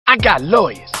I got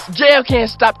lawyers. Jail can't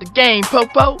stop the game,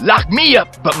 popo. Lock me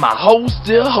up, but my hoes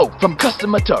still hope. From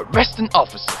customer to arresting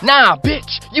officer. Nah,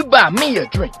 bitch, you buy me a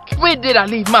drink. Where did I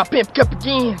leave my pimp cup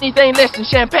again? Anything less than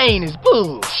champagne is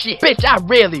bullshit. Bitch, I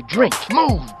rarely drink.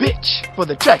 Move, bitch, for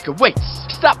the track awaits.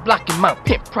 Stop blocking my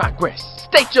pimp progress.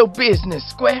 State your business,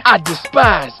 square. I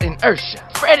despise inertia.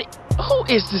 Freddy, who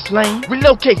is this lame?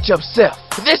 Relocate yourself.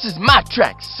 This is my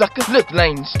track, sucker. Look,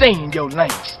 lame, stay in your lane.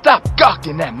 Stop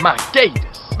gawking at my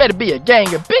gators. Better be a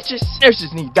gang of bitches.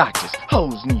 Nurses need doctors,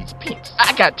 hoes needs pimps.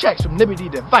 I got tracks from Liberty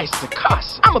to Vice to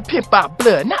Carson. I'm a pimp by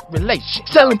blood, not relation.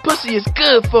 Selling pussy is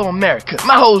good for America.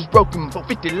 My hoes broken for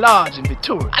 50 large in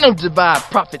Victoria. I don't divide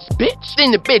profits, bitch.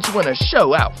 Then the bitch wanna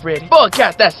show out, Freddy.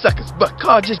 Boycott that sucker's butt.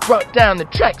 Car just brought down the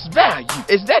track's value.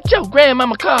 Is that your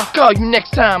grandmama car? Call you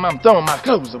next time I'm throwing my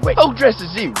clothes away. Who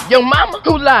dresses you? Your mama?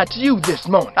 Who lied to you this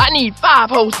morning? I need 5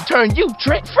 hoes to turn you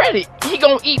trick. Freddy, he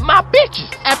gon' eat my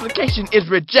bitches. Application is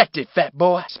rejected, fat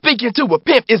boy. Speaking to a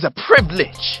pimp is a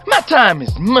privilege. My time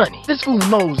is money. This fool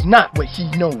knows not what he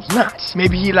knows not.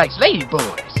 Maybe he likes lady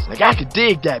boys. Like I could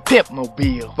dig that pimp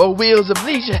mobile. 4 wheels of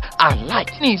leisure, I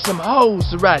like. Need some hoes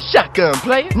to ride shotgun,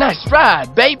 player. Nice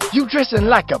ride, baby. You dressing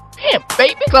like a pimp,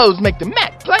 baby. Clothes make the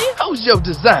Mac, player. Who's your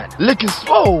designer? Looking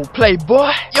swole,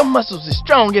 playboy. Your muscles as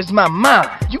strong as my mind.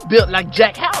 You built like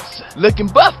Jack Hauser. Looking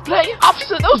buff, player.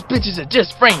 Officer, those bitches are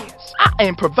just friends. I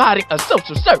am providing a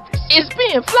social service. Is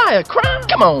being fly a crime?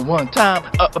 Come on, one time,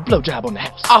 a blowjob on the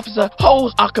house. Officer,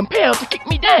 hoes are compelled to kick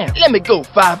me down. Let me go,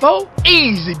 5-0.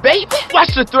 Easy, baby.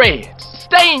 Watch the threads.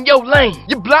 Stay in your lane.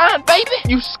 You blind, baby?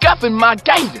 You scuffing my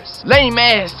gators. Lame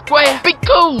ass square. Be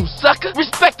cool, sucker.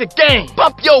 Respect the game.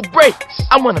 Pump your brakes.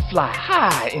 I wanna fly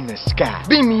high in the sky.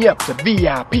 Beam me up to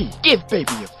VIP. Give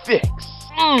baby a fix.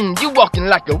 You walking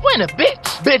like a winner, bitch.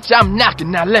 Bitch, I'm knocking,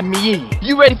 now let me in.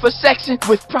 You ready for section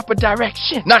with proper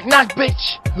direction? Knock, knock,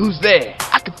 bitch. Who's there?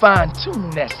 I can fine-tune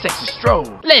that sexy stroll.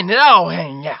 Letting it all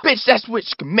hang out. Bitch, that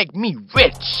switch can make me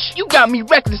rich. You got me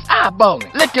reckless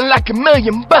eyeballing. Looking like $1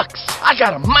 million bucks. I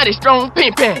got a mighty strong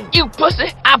pimp hand. You pussy,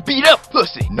 I beat up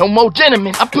pussy. No more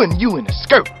gentlemen, I'm putting you in a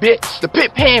skirt, bitch. The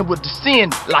pimp hand will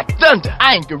descend like thunder.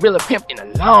 I ain't gorilla pimp in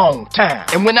a long time.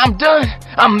 And when I'm done,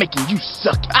 I'm making you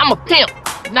suck. I'm a pimp,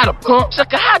 not a pump.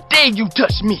 Sucker, how dare you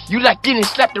touch me? You like getting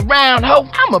slapped around, ho?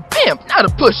 I'm a pimp, not a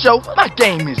pushover. My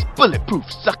game is bulletproof,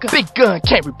 sucker. Big gun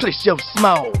can't replace your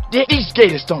small dick. These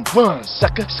gators don't run,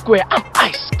 sucker. Square, I'm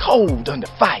ice cold under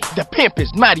fire. The pimp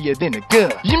is mightier than a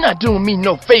gun. You're not doing me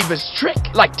no favors, trick.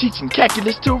 Like teaching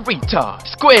calculus to a retard.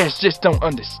 Squares just don't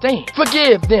understand.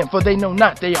 Forgive them, for they know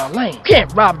not they are lame.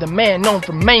 Can't rob the man known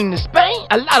from Maine to Spain.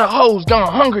 A lot of hoes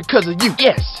gone hungry cause of you,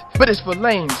 yes. But it's for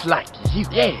lames like you,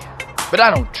 yeah. But I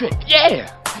don't trick,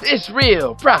 yeah. It's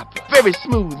real, proper, very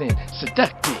smooth and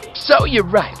seductive. So you're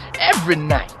right, every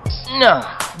night.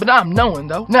 Nah, but I'm knowing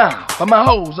though. Nah, but my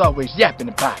hoes always yapping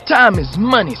about it. Time is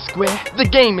money, square. The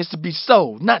game is to be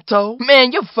sold, not told.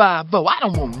 Man, you're 5-0, I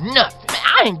don't want nothing. Man,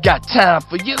 I ain't got time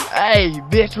for you. Hey,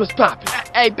 bitch, what's poppin'?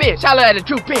 Hey, bitch, holla at a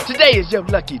true pimp. Today is your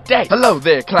lucky day. Hello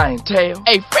there, clientele.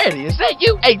 Hey, Freddy, is that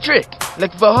you? Hey, Trick,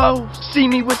 looking for hoes? See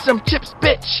me with some chips,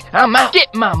 bitch? I'm out.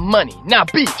 Get my money. Now,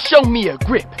 bitch, show me a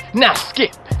grip. Now,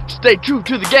 skip. Stay true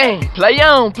to the game. Play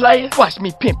on, player. Watch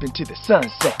me pimpin' to the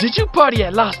sunset. Did you party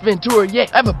at Las Ventura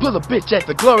yet? Ever pull a bitch at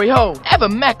the glory hole? Ever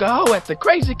mack a hoe at the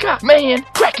crazy cop? Man,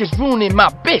 crack is ruining my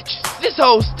bitches. This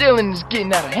whole stealing is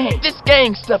getting out of hand. This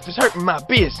gang stuff is hurting my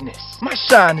business. My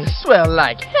shine is swell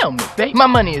like helmet, babe. My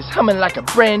money is humming like a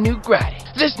brand new Grady.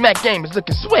 This Mac game is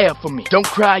looking swell for me. Don't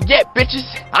cry yet, bitches.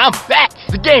 I'm back.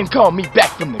 The game called me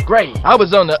back from the grave. I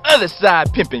was on the other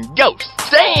side pimping ghosts.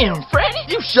 Damn, Freddy,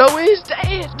 you sure is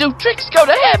dead. Do tricks go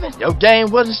to heaven? Your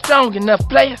game wasn't strong enough,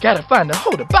 player. Gotta find a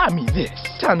hoe to buy me this.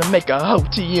 Time to make a hoe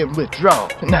TM withdrawal.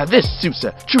 Now this suits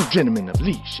a true gentleman of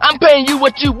leash. I'm paying you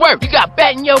what you worth. You got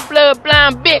bat in your blood,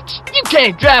 blind bitch. You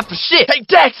can't drive for shit. Hey,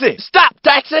 taxi, stop,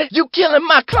 taxi. You killing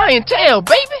my clientele,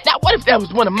 baby. Now what if that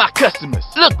was one of my customers?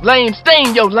 Look, lame, stay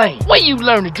in your lane. Where you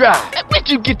learn to drive? Where'd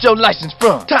you get your license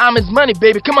from? Time is money,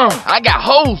 baby, come on. I got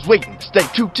hoes waiting. Stay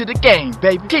true to the game,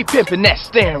 baby. Keep pimping that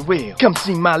steering wheel. Come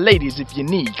see my ladies if you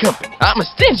need company. I'm a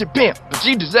stingy pimp, but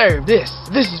you deserve this.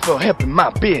 This is for helping my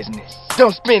business.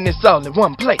 Don't spend this all in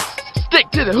one place.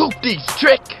 Stick to the hoopties,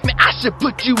 trick. Man, I should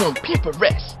put you on pimp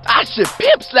arrest. I should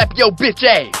pimp slap your bitch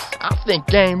ass. I think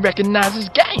game recognizes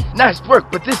game. Nice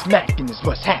work, but this macking is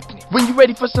what's happening. When you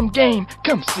ready for some game,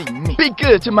 come see me. Be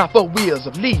good to my 4 wheels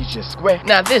of leisure, square.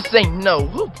 Now this ain't no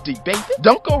hoopty, baby.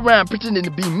 Don't go around pretending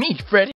to be me, Freddy.